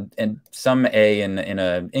 and some A in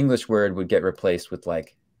an English word would get replaced with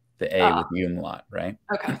like the A with umlaut, right?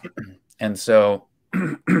 Okay. And so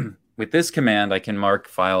with this command, I can mark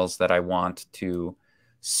files that I want to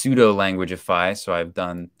pseudo languageify. So I've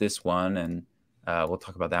done this one, and we'll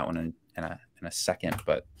talk about that one in a second,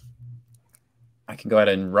 but I can go ahead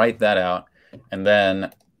and write that out. And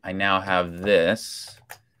then I now have this,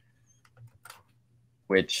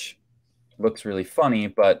 which looks really funny,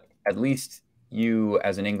 but at least you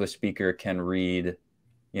as an English speaker can read,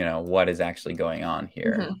 you know, what is actually going on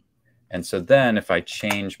here. And so then if I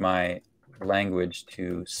change my language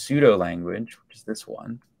to pseudo language, which is this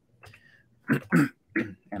one,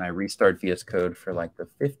 and I restart VS Code for like the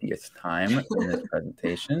 50th time in this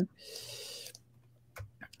presentation,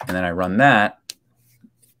 and then I run that,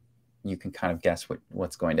 you can kind of guess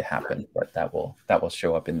what's going to happen, but that will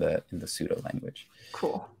show up in the pseudo language.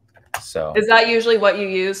 Cool. So is that usually what you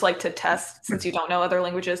use, like, to test, since you don't know other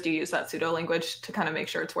languages? Do you use that pseudo language to kind of make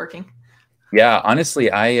sure it's working? Yeah, honestly,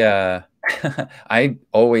 I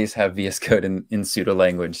always have VS Code in pseudo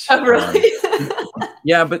language. Oh, really?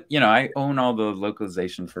 Yeah, but you know, I own all the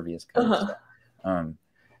localization for VS Code.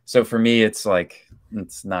 So for me, it's like,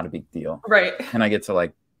 it's not a big deal, right? And I get to,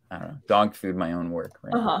 like, I don't know, dog food my own work,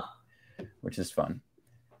 right? Which is fun.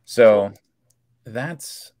 So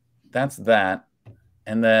that's that.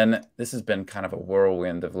 And then this has been kind of a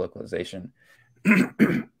whirlwind of localization.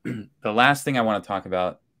 The last thing I want to talk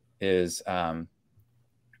about is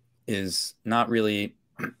not really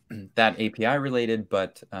that API related,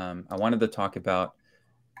 but I wanted to talk about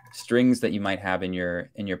strings that you might have in your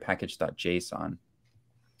package.json.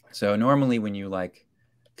 So normally when you like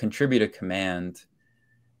contribute a command,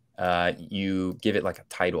 you give it like a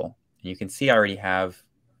title. And you can see I already have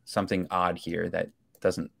something odd here that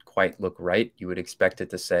doesn't quite look right. You would expect it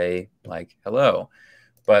to say like hello,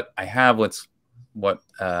 but I have this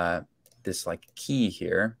like key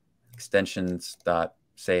here,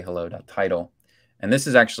 extensions.sayhello.title, and this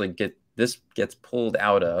is actually gets pulled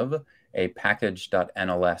out of a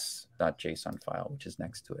package.nls.json file, which is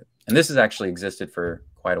next to it. And this has actually existed for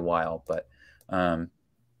quite a while, but and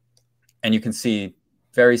you can see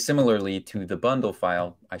very similarly to the bundle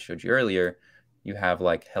file I showed you earlier, you have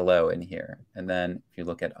like hello in here. And then if you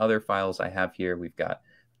look at other files I have here, we've got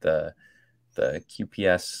the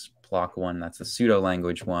QPS block one, that's the pseudo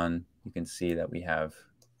language one. You can see that we have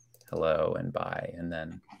hello and bye, and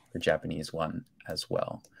then the Japanese one as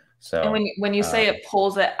well. So and when you say it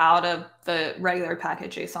pulls it out of the regular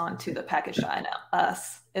package JSON to the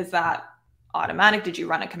package.ns, is that automatic? Did you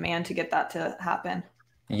run a command to get that to happen?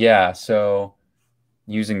 Yeah, so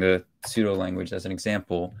using the pseudo language as an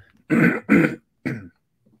example,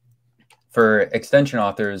 for extension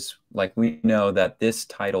authors, like we know that this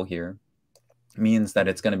title here means that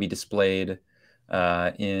it's going to be displayed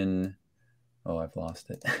in, oh, I've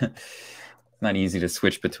lost it. It's not easy to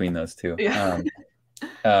switch between those two. Yeah.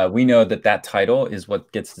 We know that that title is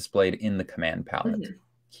what gets displayed in the command palette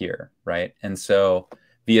here, right? And so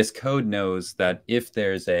VS Code knows that if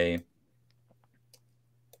there's a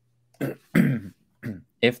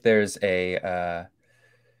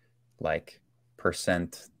like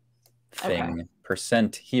percent thing,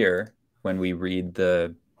 percent here, when we read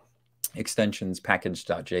the extensions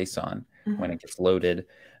package.json, when it gets loaded,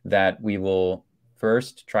 that we will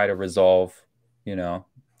first try to resolve, you know,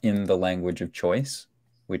 in the language of choice,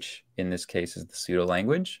 which in this case is the pseudo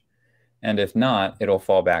language. And if not, it'll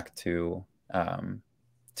fall back to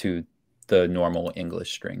the normal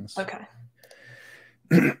English strings. Okay.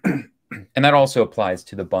 And that also applies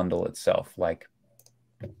to the bundle itself. Like,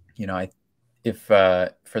 you know, if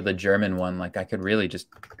for the German one, like I could really just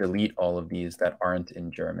delete all of these that aren't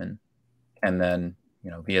in German. And then, you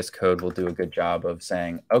know, VS Code will do a good job of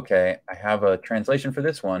saying, okay, I have a translation for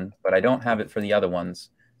this one, but I don't have it for the other ones.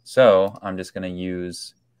 So I'm just going to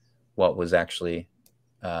use what was actually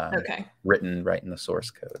written right in the source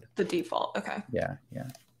code. The default. Okay. Yeah. Yeah.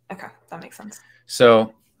 Okay. That makes sense.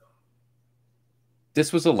 So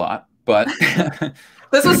this was a lot, but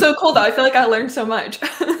this was so cool though. I feel like I learned so much.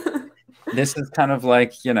 This is kind of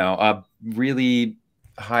like, you know, a really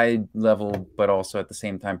high level, but also at the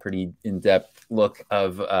same time pretty in-depth look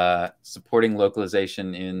of supporting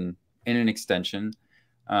localization in an extension.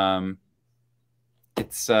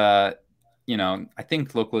 It's you know, I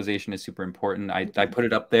think localization is super important. I put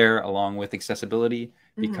it up there along with accessibility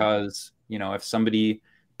because, you know, if somebody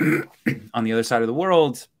on the other side of the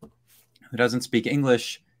world who doesn't speak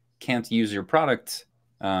English can't use your product,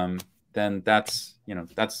 then that's, you know,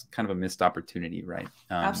 that's kind of a missed opportunity, right?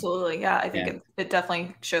 Absolutely. Yeah. I think it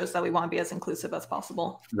definitely shows that we want to be as inclusive as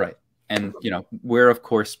possible. Right. And, you know, we're of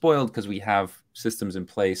course spoiled because we have systems in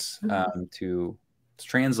place to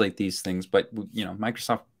translate these things, but, you know,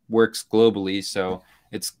 Microsoft works globally. So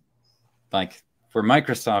it's like for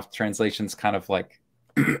Microsoft, translation's kind of like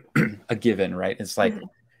a given, right? It's like,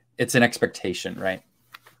 it's an expectation, right?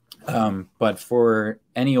 But for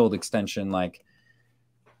any old extension, like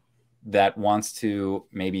that wants to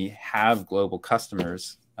maybe have global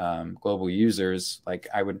customers, global users, like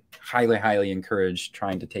I would highly, highly encourage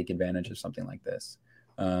trying to take advantage of something like this,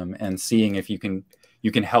 and seeing if you can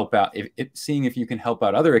help out, seeing if you can help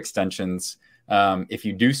out other extensions, if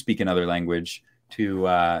you do speak another language, to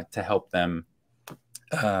help them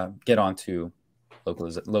get onto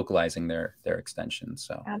localizing their extensions.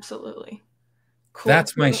 So absolutely. Cool.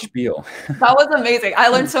 That's my spiel. That was amazing. I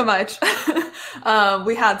learned so much.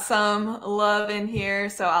 We had some love in here.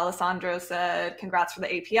 So Alessandro said, congrats for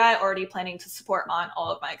the API, already planning to support on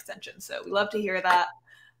all of my extensions. So we love to hear that.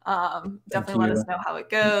 Definitely let us know how it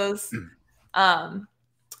goes.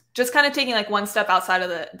 Just kind of taking like one step outside of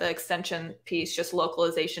the extension piece, just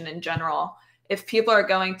localization in general. If people are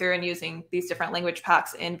going through and using these different language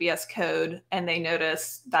packs in VS Code and they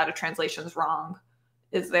notice that a translation is wrong,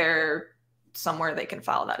 is there somewhere they can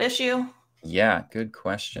file that issue? Yeah, good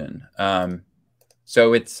question.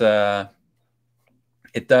 So it's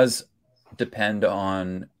it does depend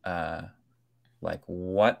on like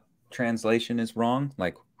what translation is wrong,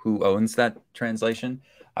 like who owns that translation.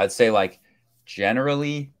 I'd say like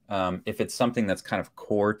generally, if it's something that's kind of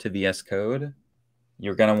core to VS Code,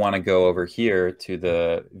 you're going to want to go over here to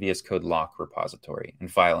the VS Code lock repository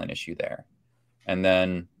and file an issue there. And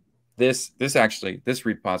then this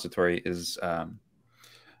repository is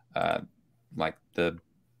like the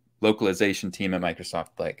localization team at Microsoft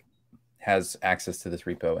like has access to this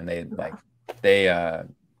repo, and they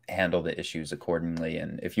handle the issues accordingly.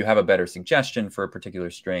 And if you have a better suggestion for a particular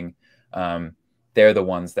string, they're the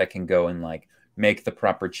ones that can go and like make the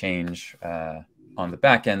proper change on the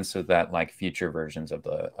back end so that like future versions of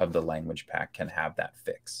the language pack can have that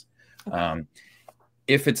fix.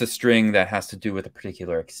 if it's a string that has to do with a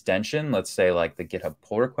particular extension, let's say like the GitHub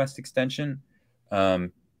pull request extension,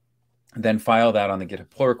 then file that on the GitHub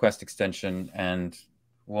pull request extension, and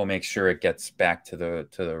we'll make sure it gets back to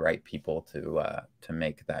the right people to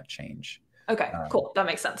make that change. Okay, cool. That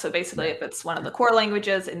makes sense. So basically, if it's one of the core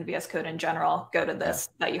languages in VS Code in general, go to this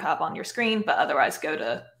that you have on your screen, but otherwise go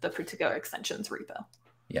to the particular extensions repo.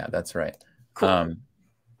 Yeah, that's right. Cool.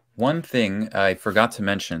 One thing I forgot to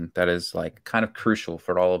mention that is like kind of crucial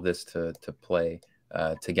for all of this to play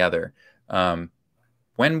together.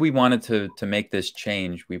 When we wanted to make this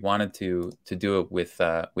change, we wanted to do it with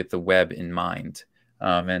the web in mind.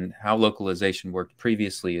 And how localization worked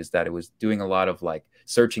previously is that it was doing a lot of like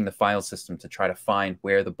searching the file system to try to find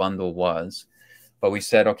where the bundle was. But we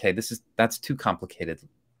said, okay, that's too complicated.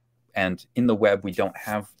 And in the web, we don't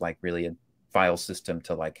have like really a file system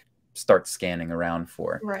to like start scanning around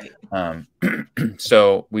for. Right.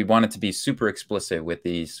 So we wanted to be super explicit with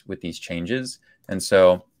these changes. And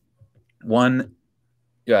so one,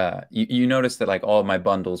 you notice that like all of my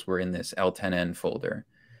bundles were in this L10N folder.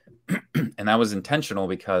 And that was intentional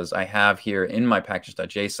because I have here in my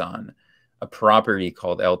package.json a property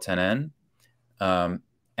called L10N, and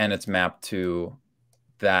it's mapped to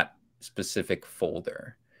that specific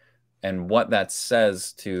folder. And what that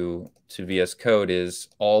says to VS Code is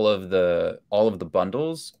all of the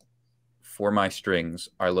bundles for my strings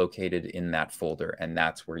are located in that folder, and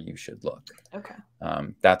that's where you should look. Okay.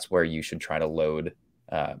 That's where you should try to load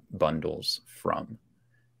bundles from.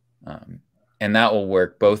 And that will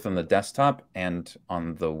work both on the desktop and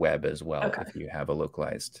on the web as well, if you have a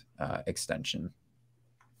localized extension.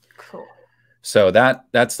 Cool. So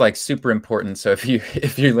that's like super important. So if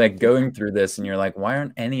you're like going through this and you're like, why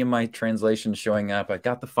aren't any of my translations showing up? I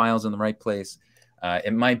got the files in the right place.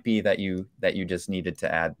 It might be that you just needed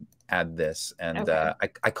to add this. And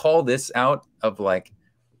I call this out of like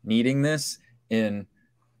needing this in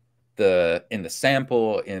the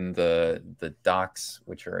sample, in the docs,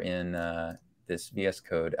 which are in this VS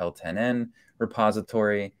Code L10N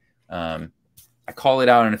repository. I call it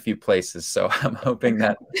out in a few places, so I'm hoping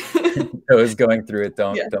that those going through it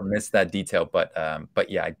don't miss that detail. But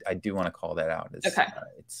yeah, I do want to call that out.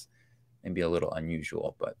 It's maybe a little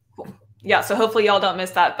unusual, but cool. Yeah. So hopefully y'all don't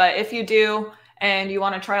miss that. But if you do and you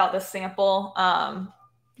want to try out this sample,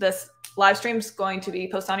 this live stream is going to be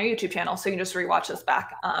posted on our YouTube channel, so you can just rewatch this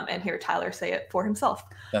back and hear Tyler say it for himself.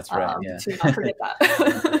 That's right. Yeah. To not forget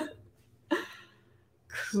that.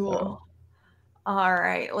 Cool. So. All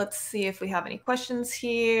right, let's see if we have any questions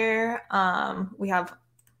here. We have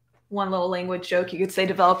one little language joke. You could say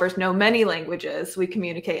developers know many languages. We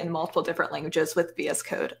communicate in multiple different languages with VS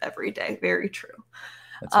Code every day. Very true.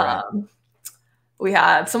 That's right. We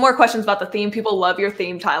had some more questions about the theme. People love your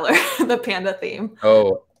theme, Tyler, the panda theme.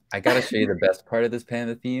 Oh, I got to show you the best part of this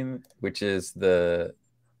panda theme, which is the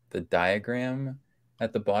diagram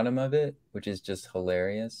at the bottom of it, which is just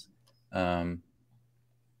hilarious.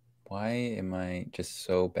 Why am I just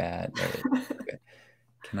so bad at it? Okay.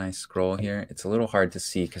 Can I scroll here? It's a little hard to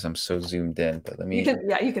see because I'm so zoomed in, but let me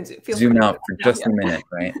you can zoom out for just a minute,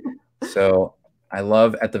 right? So I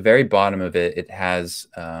love at the very bottom of it, it has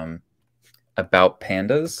about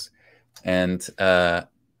pandas, and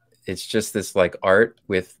it's just this like art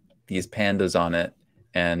with these pandas on it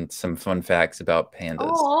and some fun facts about pandas.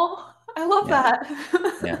 Oh, I love that.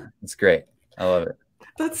 Yeah, it's great. I love it.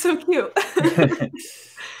 That's so cute.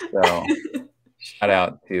 So shout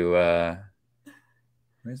out to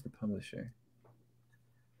where's the publisher?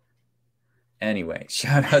 Anyway,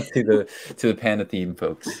 shout out to the panda theme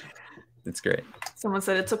folks. It's great. Someone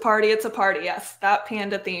said it's a party. It's a party. Yes, that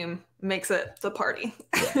panda theme makes it the party.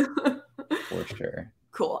 Yeah, for sure.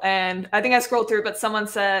 Cool. And I think I scrolled through, but someone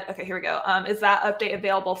said, okay, here we go. Is that update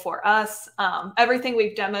available for us? Everything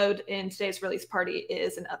we've demoed in today's release party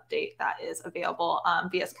is an update that is available.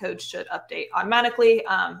 VS Code should update automatically.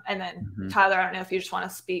 And then Tyler, I don't know if you just want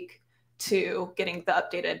to speak to getting the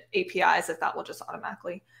updated APIs, if that will just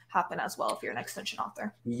automatically happen as well if you're an extension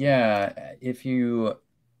author. Yeah, if you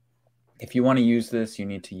want to use this, you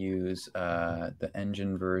need to use the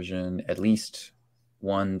engine version, at least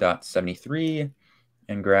 1.73.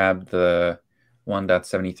 and grab the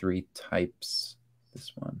 1.73 types,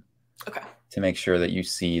 this one, to make sure that you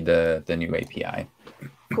see the new API.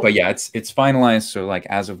 Cool. But yeah, it's finalized. So like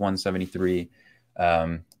as of 1.73,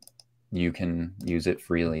 you can use it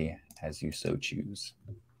freely as you so choose.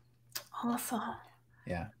 Awesome.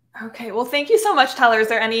 Yeah. Okay. Well, thank you so much, Tyler. Is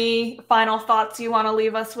there any final thoughts you want to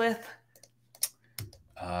leave us with?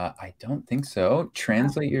 I don't think so.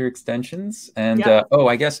 Translate your extensions. And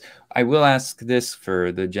I guess I will ask this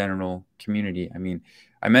for the general community. I mean,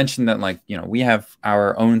 I mentioned that, like, you know, we have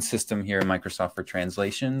our own system here in Microsoft for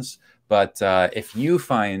translations, but if you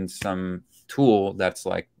find some tool that's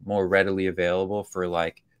like more readily available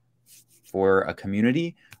for a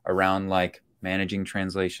community around like managing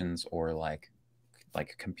translations or like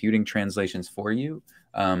computing translations for you,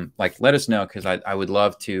 like let us know, because I would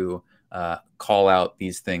love to call out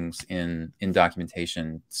these things in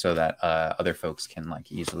documentation so that other folks can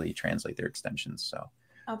like easily translate their extensions. So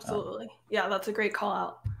absolutely. Yeah, that's a great call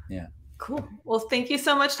out. Yeah. Cool. Well, thank you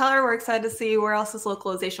so much, Tyler. We're excited to see where else this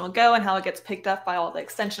localization will go and how it gets picked up by all the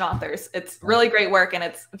extension authors. It's really great work, and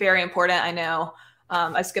it's very important. I know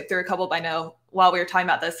I skipped through a couple, but I know while we were talking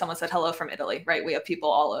about this, someone said hello from Italy, right? We have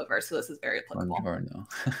people all over, so this is very applicable.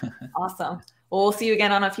 Awesome. Well, we'll see you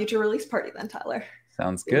again on a future release party then, Tyler.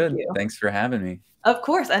 Sounds good. Thanks for having me. Of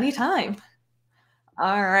course, anytime.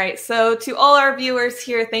 All right. So to all our viewers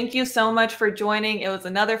here, thank you so much for joining. It was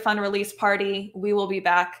another fun release party. We will be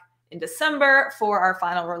back in December for our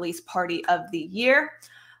final release party of the year.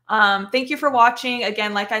 Thank you for watching.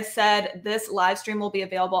 Again, like I said, this live stream will be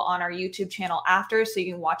available on our YouTube channel after, so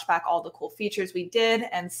you can watch back all the cool features we did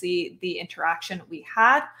and see the interaction we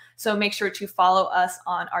had. So make sure to follow us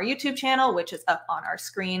on our YouTube channel, which is up on our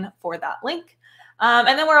screen for that link. And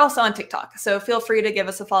then we're also on TikTok. So feel free to give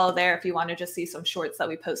us a follow there if you want to just see some shorts that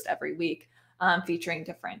we post every week, featuring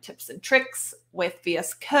different tips and tricks with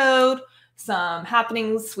VS Code, some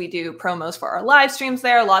happenings. We do promos for our live streams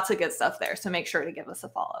there, lots of good stuff there. So make sure to give us a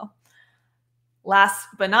follow. Last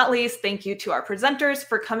but not least, thank you to our presenters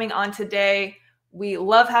for coming on today. We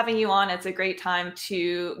love having you on. It's a great time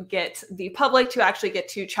to get the public to actually get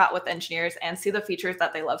to chat with engineers and see the features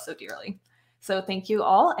that they love so dearly. So thank you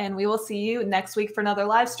all, and we will see you next week for another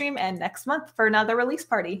live stream and next month for another release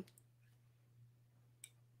party.